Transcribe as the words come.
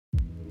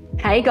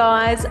Hey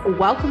guys,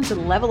 welcome to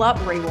Level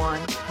Up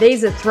Rewind.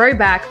 These are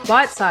throwback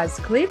bite-sized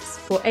clips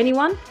for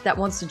anyone that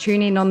wants to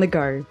tune in on the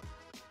go.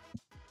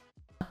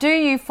 Do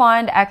you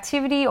find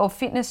activity or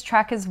fitness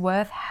trackers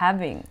worth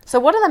having? So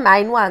what are the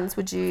main ones,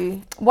 would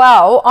you?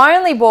 Well, I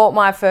only bought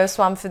my first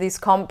one for this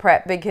comp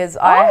prep because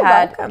I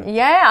had... welcome.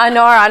 Yeah,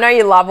 I know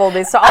you love all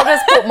this. So I'll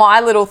just put my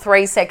little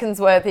 3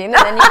 seconds worth in and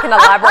then you can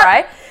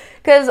elaborate.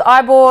 Because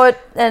I bought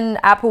an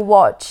Apple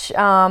Watch.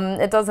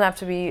 It doesn't have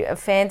to be a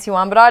fancy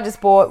one, but I just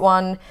bought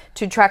one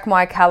to track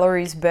my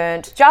calories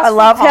burnt. I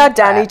love how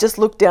Danny just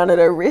looked down at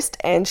her wrist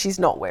and she's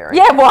not wearing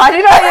it. Yeah, why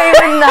did I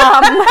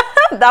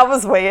even... that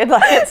was weird.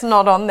 Like, it's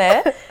not on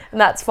there. And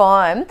that's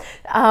fine.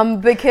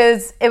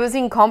 Because it was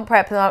in comp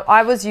prep and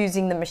I was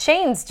using the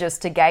machines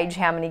just to gauge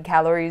how many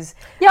calories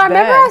Yeah, I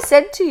remember I burnt.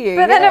 said to you.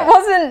 But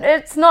then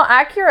it's not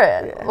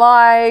accurate.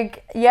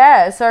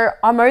 So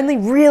I'm only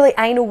really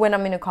anal when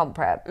I'm in a comp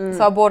prep.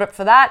 So I bought it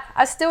for that.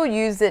 I still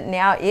use it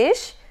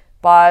now-ish,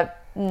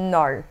 but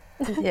no.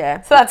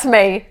 Yeah. So that's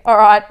me. All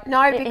right.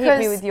 No, Hit me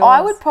because with yours.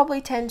 I would probably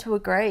tend to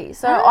agree.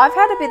 So I've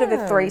had a bit of a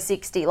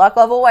 360. Like,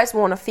 I've always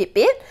worn a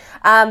Fitbit,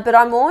 but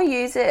I more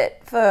use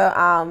it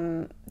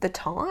for the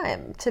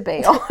time, to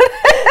be honest.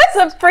 It's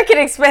a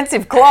freaking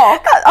expensive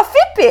clock. A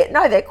Fitbit,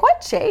 no, they're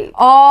quite cheap.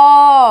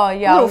 Oh,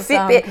 yeah. Little I was,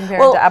 Fitbit.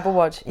 comparing to Apple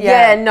Watch.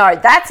 Yeah, no,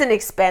 that's an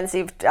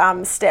expensive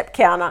step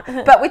counter.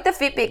 But with the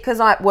Fitbit,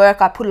 because I at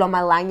work, I put it on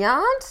my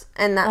lanyard,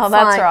 and that's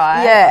that's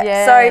right.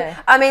 Yeah. So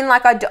I mean,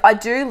 like, I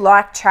do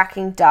like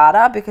tracking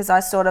data because I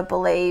sort of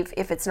believe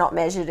if it's not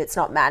measured, it's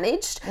not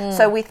managed.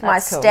 So with my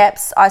cool.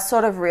 steps, I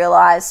sort of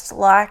realized,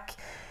 like,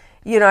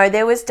 you know,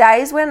 there was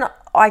days when,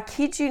 I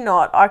kid you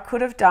not, I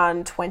could have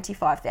done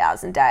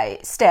 25,000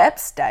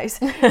 steps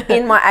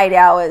in my 8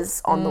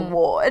 hours on the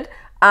ward.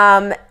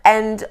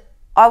 And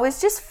I was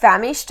just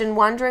famished and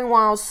wondering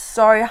why I was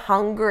so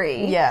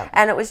hungry. Yeah.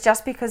 And it was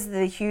just because of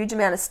the huge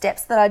amount of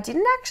steps that I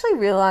didn't actually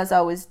realise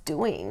I was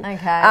doing.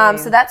 Okay.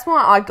 So that's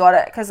why I got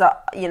it, because,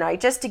 you know,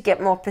 just to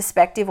get more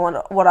perspective on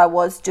what I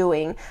was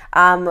doing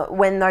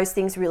when those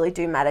things really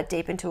do matter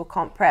deep into a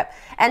comp prep,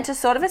 and to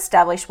sort of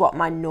establish what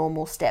my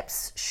normal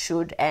steps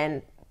should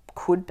and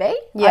could be,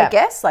 I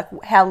guess, like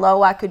how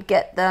low I could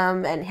get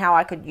them and how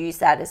I could use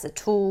that as a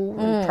tool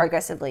and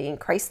progressively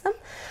increase them.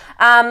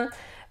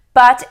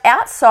 But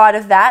outside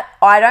of that,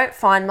 I don't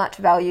find much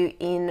value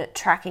in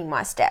tracking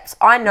my steps.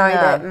 I know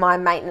that my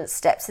maintenance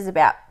steps is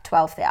about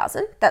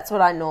 12,000. That's what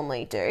I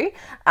normally do.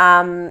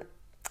 And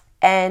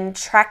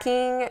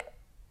tracking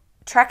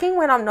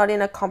when I'm not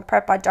in a comp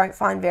prep, I don't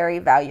find very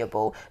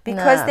valuable,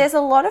 because there's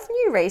a lot of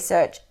new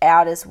research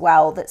out as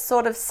well that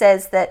sort of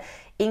says that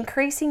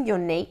increasing your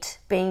NEAT,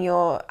 being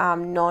your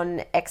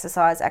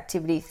non-exercise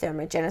activity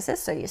thermogenesis,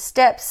 so your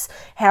steps,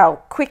 how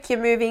quick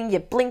you're moving, your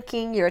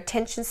blinking, your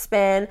attention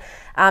span,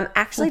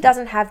 actually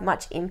doesn't have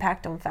much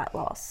impact on fat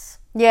loss.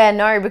 Yeah,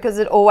 no, because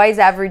it always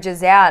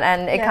averages out,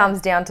 and it comes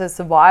down to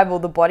survival.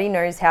 The body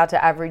knows how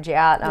to average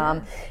out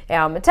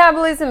our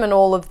metabolism and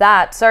all of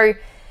that. So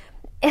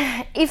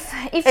if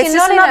It's you're just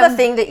not another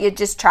thing that you're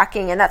just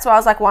tracking, and that's why I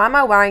was like, why am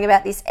I worrying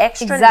about this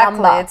extra Exactly.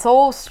 number? It's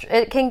all,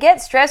 it can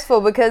get stressful,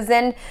 because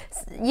then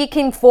you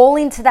can fall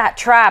into that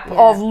trap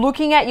of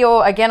looking at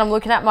I'm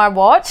looking at my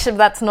watch, if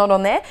that's not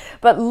on there,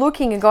 but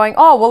looking and going,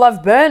 oh, well,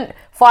 I've burnt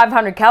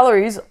 500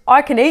 calories.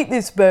 I can eat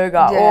this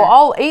burger, or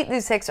I'll eat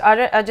this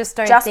extra. I just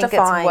don't think it's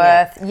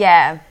worth.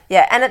 Yeah,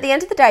 and at the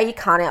end of the day, you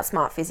can't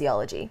outsmart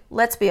physiology.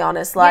 Let's be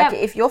honest. Like,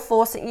 if you're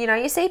forcing, you know,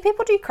 you see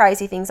people do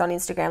crazy things on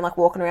Instagram, like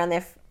walking around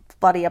their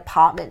bloody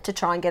apartment to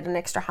try and get an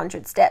extra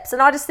 100 steps.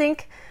 And I just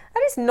think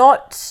that is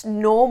not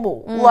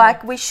normal.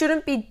 Like, we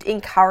shouldn't be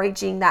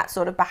encouraging that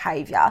sort of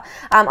behaviour.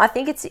 I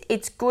think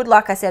it's good,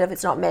 like I said, if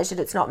it's not measured,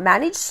 it's not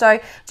managed. So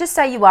just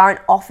say you are an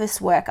office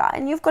worker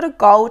and you've got a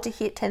goal to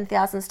hit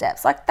 10,000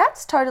 steps. Like,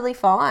 that's totally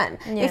fine.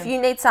 If you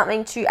need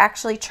something to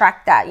actually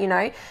track that, you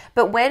know.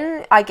 But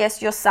when, I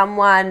guess, you're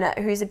someone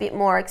who's a bit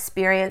more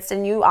experienced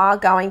and you are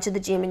going to the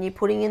gym and you're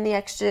putting in the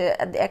extra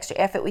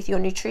effort with your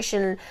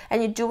nutrition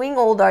and you're doing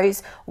all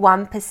those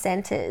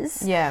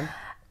 1%ers. Yeah.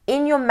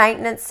 In your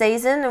maintenance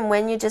season and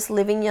when you're just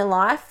living your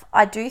life,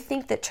 I do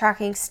think that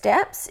tracking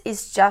steps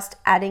is just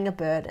adding a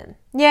burden.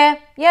 Yeah,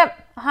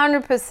 yep,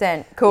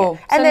 100%. Cool.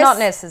 Yeah. So not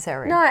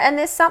necessary. No, and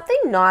there's something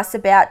nice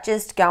about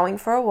just going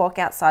for a walk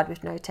outside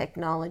with no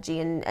technology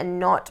and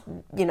not,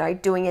 you know,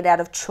 doing it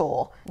out of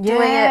chore.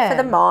 Doing it for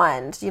the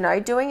mind, you know,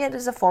 doing it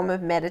as a form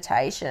of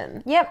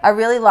meditation. Yep. I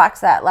really like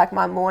that. Like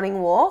my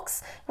morning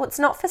walks, well, it's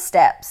not for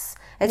steps.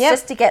 It's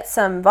just to get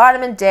some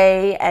vitamin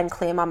D and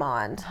clear my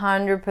mind.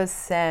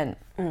 100%.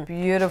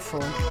 Beautiful.